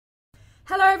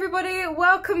Hello everybody,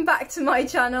 welcome back to my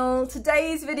channel.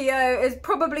 Today's video is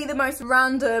probably the most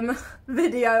random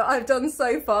video I've done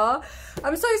so far.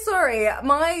 I'm so sorry,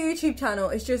 my YouTube channel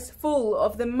is just full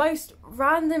of the most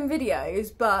random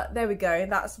videos, but there we go,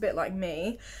 that's a bit like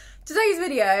me. Today's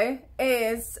video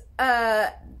is,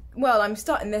 well, I'm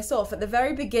starting this off at the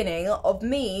very beginning of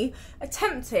me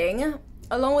attempting,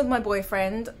 along with my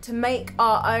boyfriend, to make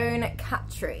our own cat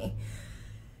tree.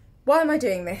 Why am I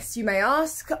doing this, you may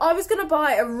ask? I was going to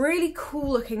buy a really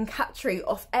cool looking cat tree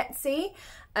off Etsy,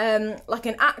 like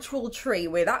an actual tree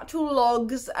with actual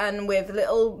logs and with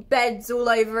little beds all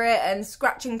over it and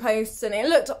scratching posts, and it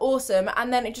looked awesome,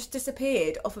 and then it just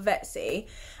disappeared off of Etsy.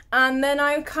 And then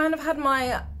I kind of had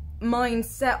my mind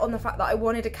set on the fact that I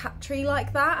wanted a cat tree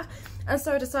like that, and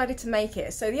so I decided to make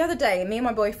it. So the other day, me and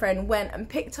my boyfriend went and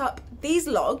picked up these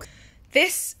logs.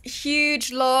 This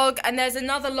huge log, and there's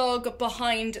another log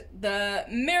behind the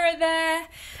mirror there,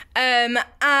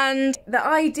 and the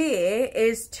idea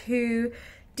is to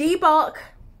debark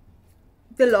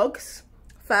the logs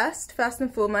first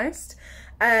and foremost,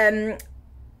 and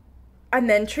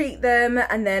then treat them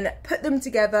and then put them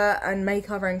together and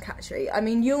make our own cat tree. I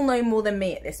mean, you'll know more than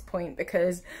me at this point,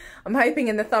 because I'm hoping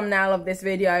in the thumbnail of this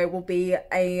video will be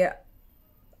a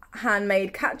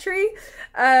handmade cat tree,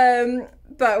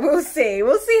 but we'll see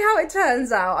how it turns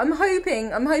out. I'm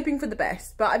hoping for the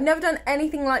best, but I've never done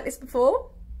anything like this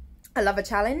before. I love a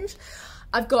challenge.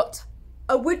 I've got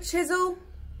a wood chisel.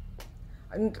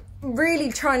 I'm really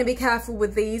trying to be careful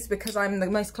with these because I'm the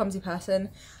most clumsy person,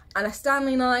 and a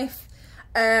Stanley knife,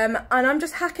 and I'm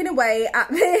just hacking away at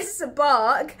this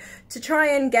bark to try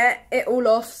and get it all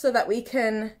off so that we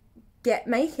can get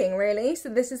making, really. So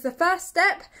this is the first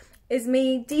step, is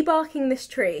me debarking this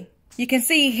tree. You can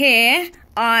see here,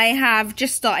 I have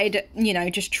just started, you know,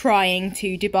 just trying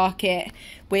to debark it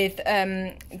with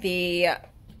the,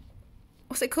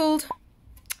 what's it called?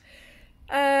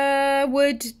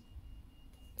 Wood,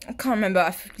 I can't remember,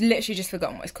 I've literally just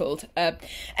forgotten what it's called.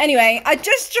 Anyway, I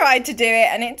just tried to do it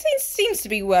and it seems to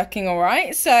be working all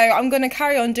right. So I'm gonna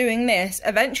carry on doing this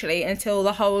eventually until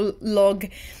the whole log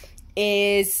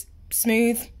is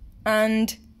smooth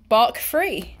and bark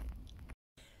free.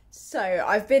 So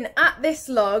I've been at this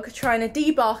log trying to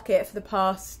debark it for the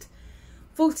past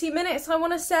 40 minutes, I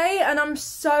want to say, and I'm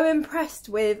so impressed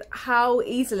with how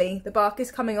easily the bark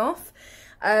is coming off.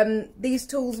 These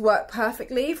tools work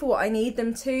perfectly for what I need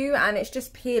them to, and it's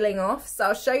just peeling off. So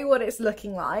I'll show you what it's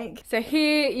looking like. So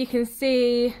here you can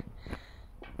see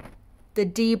the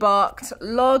debarked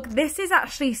log. This is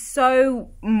actually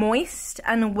so moist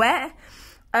and wet,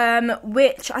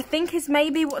 which I think is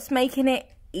maybe what's making it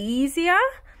easier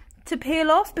to peel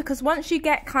off, because once you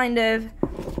get kind of,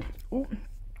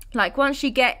 like once you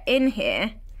get in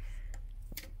here,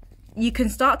 you can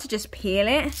start to just peel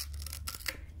it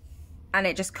and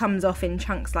it just comes off in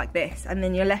chunks like this, and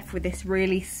then you're left with this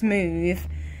really smooth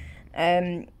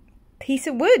piece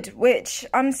of wood, which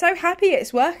I'm so happy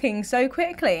it's working so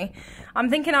quickly. I'm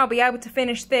thinking I'll be able to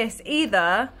finish this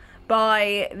either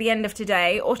by the end of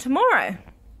today or tomorrow.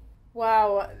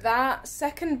 Wow, that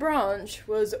second branch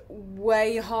was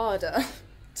way harder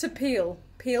to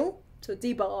to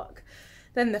debark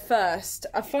than the first.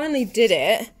 I finally did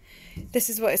it. This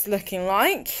is what it's looking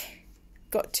like.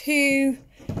 Got two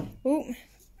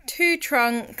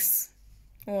trunks,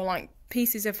 or like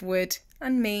pieces of wood,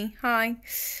 and me, hi.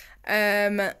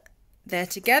 They're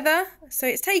together. So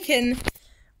it's taken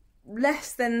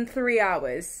less than 3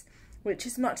 hours, which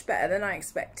is much better than I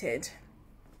expected.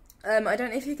 I don't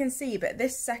know if you can see, but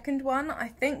this second one, I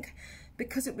think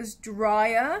because it was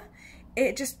drier,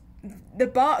 it just, the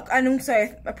bark, and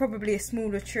also probably a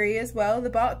smaller tree as well,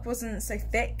 the bark wasn't so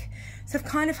thick, so I've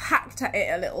kind of hacked at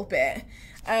it a little bit.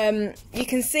 You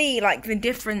can see like the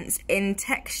difference in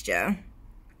texture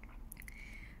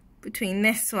between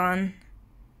this one.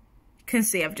 You can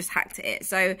see I've just hacked at it,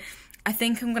 so I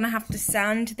think I'm gonna have to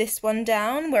sand this one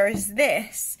down, whereas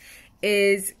this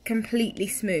is completely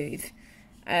smooth.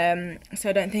 So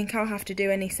I don't think I'll have to do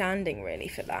any sanding really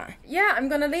for that. Yeah, I'm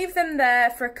gonna leave them there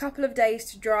for a couple of days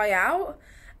to dry out,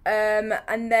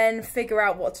 and then figure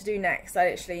out what to do next.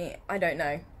 I don't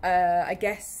know. I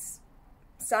guess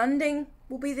sanding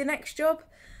will be the next job,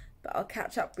 but I'll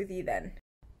catch up with you then.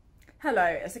 Hello,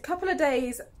 it's a couple of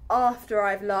days after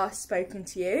I've last spoken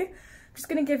to you. I'm just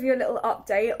gonna give you a little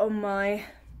update on my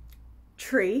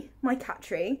tree, my cat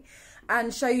tree,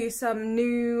 and show you some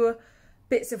new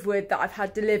bits of wood that I've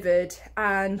had delivered,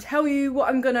 and tell you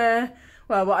what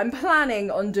what I'm planning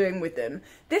on doing with them.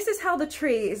 This is how the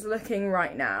tree is looking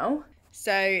right now.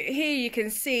 So here you can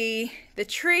see the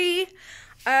tree.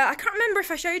 I can't remember if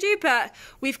I showed you, but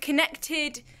we've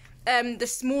connected the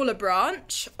smaller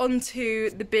branch onto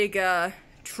the bigger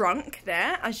trunk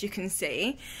there, as you can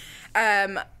see,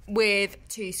 with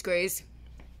 2 screws,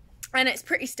 and it's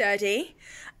pretty sturdy.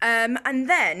 And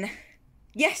then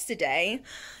yesterday,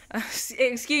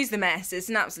 excuse the mess, it's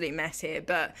an absolute mess here,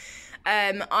 but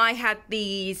I had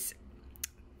these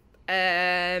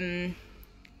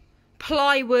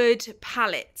plywood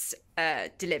pallets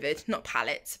delivered, not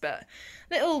pallets, but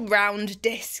little round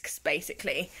discs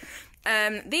basically.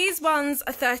 These ones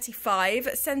are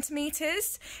 35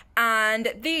 centimeters,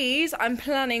 and these I'm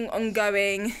planning on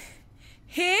going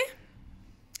here,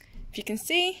 if you can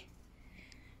see,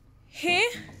 here,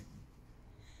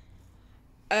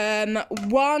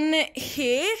 one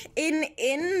here,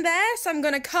 in there, so I'm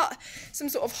going to cut some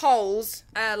sort of holes,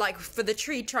 like for the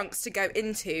tree trunks to go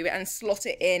into, and slot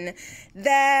it in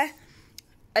there,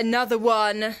 another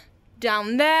one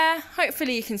down there,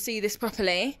 hopefully you can see this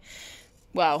properly,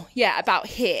 well, yeah, about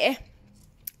here,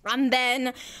 and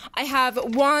then I have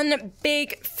one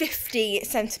big 50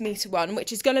 centimetre one,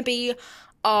 which is going to be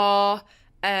our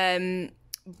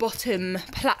bottom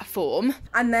platform,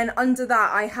 and then under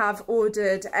that I have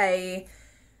ordered a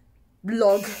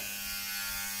log,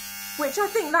 which I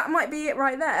think that might be it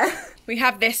right there. We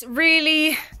have this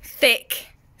really thick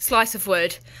slice of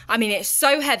wood. I mean, it's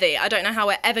so heavy, I don't know how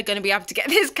we're ever going to be able to get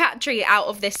this cat tree out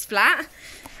of this flat.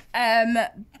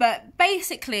 But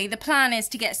basically the plan is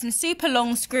to get some super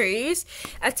long screws,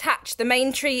 attach the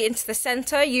main tree into the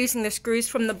centre using the screws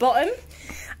from the bottom,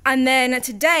 and then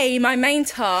today my main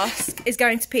task is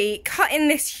going to be cutting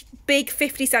this big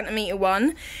 50 centimetre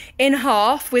one in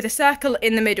half with a circle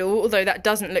in the middle, although that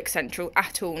doesn't look central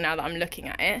at all now that I'm looking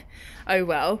at it. Oh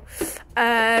well.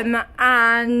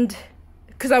 And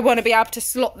because I want to be able to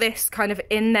slot this kind of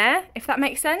in there, if that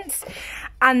makes sense.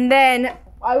 And then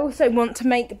I also want to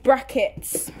make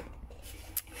brackets.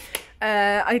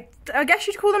 I guess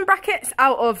you'd call them brackets,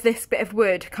 out of this bit of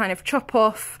wood, kind of chop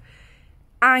off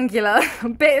angular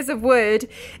bits of wood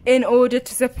in order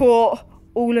to support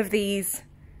all of these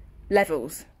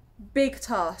levels. Big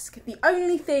task. The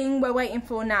only thing we're waiting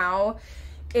for now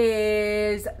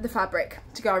is the fabric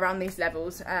to go around these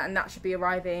levels, and that should be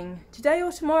arriving today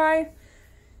or tomorrow.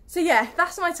 So yeah,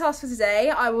 that's my task for today.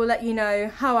 I will let you know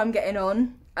how I'm getting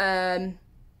on.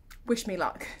 Wish me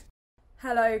luck.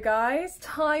 Hello guys,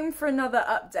 time for another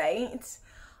update.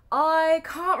 I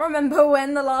can't remember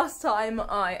when the last time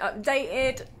I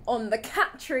updated on the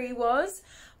cat tree was,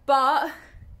 but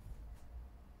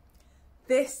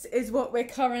this is what we're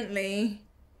currently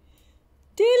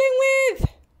dealing with.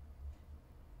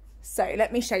 So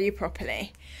let me show you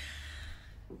properly.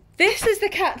 This is the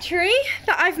cat tree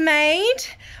that I've made.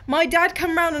 My dad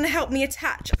come round and helped me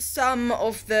attach some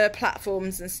of the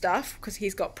platforms and stuff because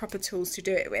he's got proper tools to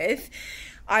do it with.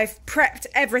 I've prepped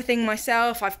everything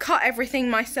myself, I've cut everything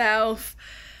myself,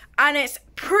 and it's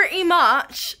pretty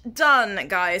much done,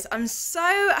 guys. I'm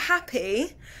so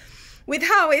happy with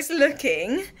how it's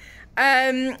looking.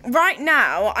 Right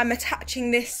now, I'm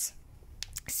attaching this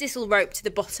sisal rope to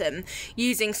the bottom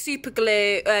using wood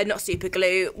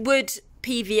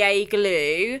PVA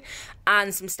glue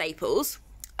and some staples.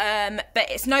 But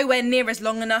it's nowhere near as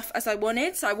long enough as I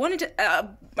wanted, so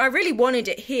I really wanted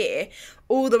it here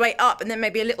all the way up and then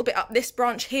maybe a little bit up this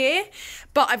branch here,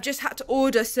 but I've just had to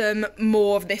order some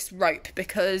more of this rope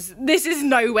because this is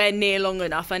nowhere near long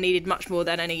enough. I needed much more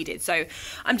than I needed, so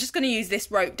I'm just going to use this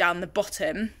rope down the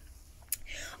bottom.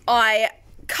 I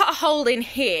cut a hole in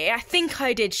here, I think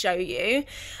I did show you,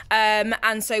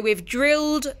 and so we've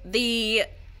drilled the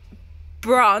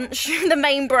branch, the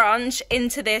main branch,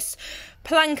 into this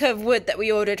plank of wood that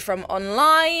we ordered from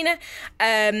online.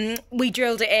 We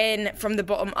drilled it in from the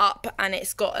bottom up, and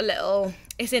it's got a little,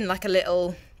 it's in like a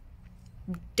little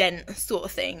dent sort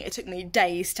of thing. It took me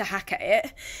days to hack at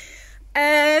it.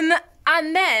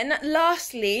 And then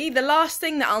lastly, the last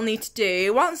thing that I'll need to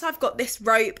do once I've got this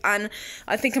rope, and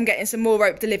I think I'm getting some more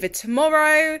rope delivered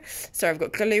tomorrow, so I've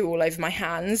got glue all over my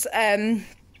hands, the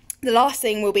last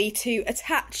thing will be to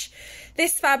attach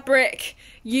this fabric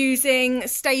using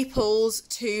staples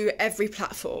to every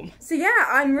platform. So yeah,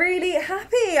 I'm really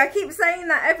happy. I keep saying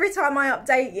that every time I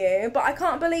update you, but I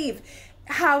can't believe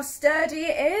how sturdy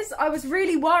it is. I was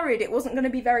really worried it wasn't going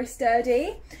to be very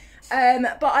sturdy,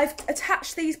 but I've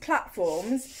attached these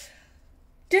platforms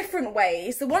different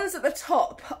ways. The ones at the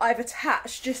top I've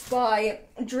attached just by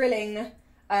drilling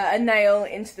a nail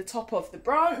into the top of the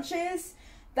branches.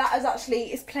 That is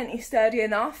plenty sturdy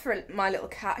enough for my little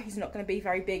cat who's not going to be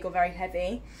very big or very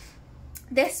heavy.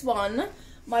 This one,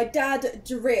 my dad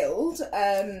drilled,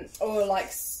 or like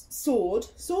sawed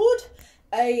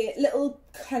a little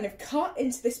kind of cut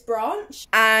into this branch,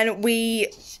 and we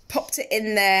popped it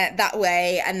in there that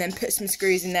way, and then put some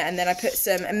screws in there, and then I put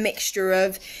a mixture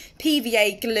of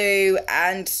PVA glue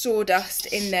and sawdust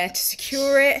in there to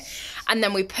secure it, and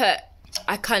then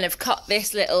I kind of cut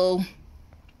this little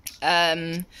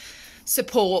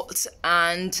support,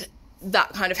 and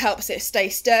that kind of helps it stay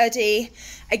sturdy.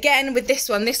 Again, with this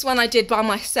one I did by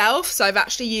myself, so I've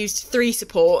actually used 3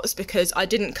 supports because I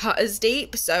didn't cut as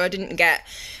deep, so I didn't get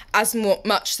as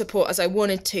much support as I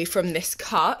wanted to from this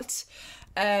cut.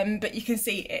 But you can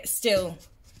see it's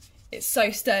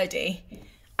so sturdy.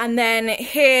 And then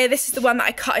here, this is the one that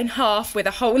I cut in half with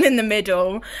a hole in the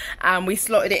middle, and we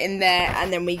slotted it in there,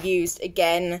 and then we used,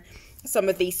 again, some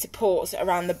of these supports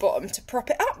around the bottom to prop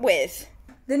it up with.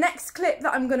 The next clip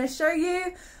that I'm going to show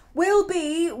you will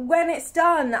be when it's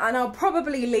done, and I'll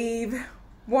probably leave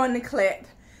one clip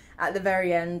at the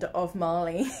very end of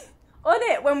Marley on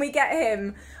it when we get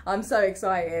him. I'm so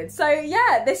excited. So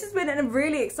yeah, this has been a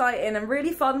really exciting and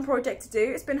really fun project to do.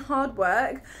 It's been hard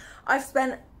work. I've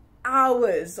spent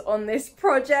hours on this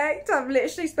project. I've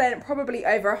literally spent probably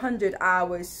over 100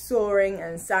 hours sawing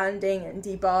and sanding and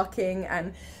debarking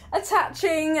and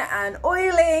attaching and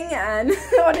oiling, and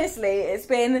honestly it's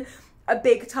been a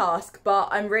big task, but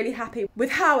I'm really happy with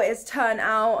how it has turned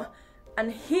out,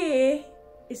 and here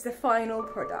is the final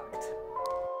product.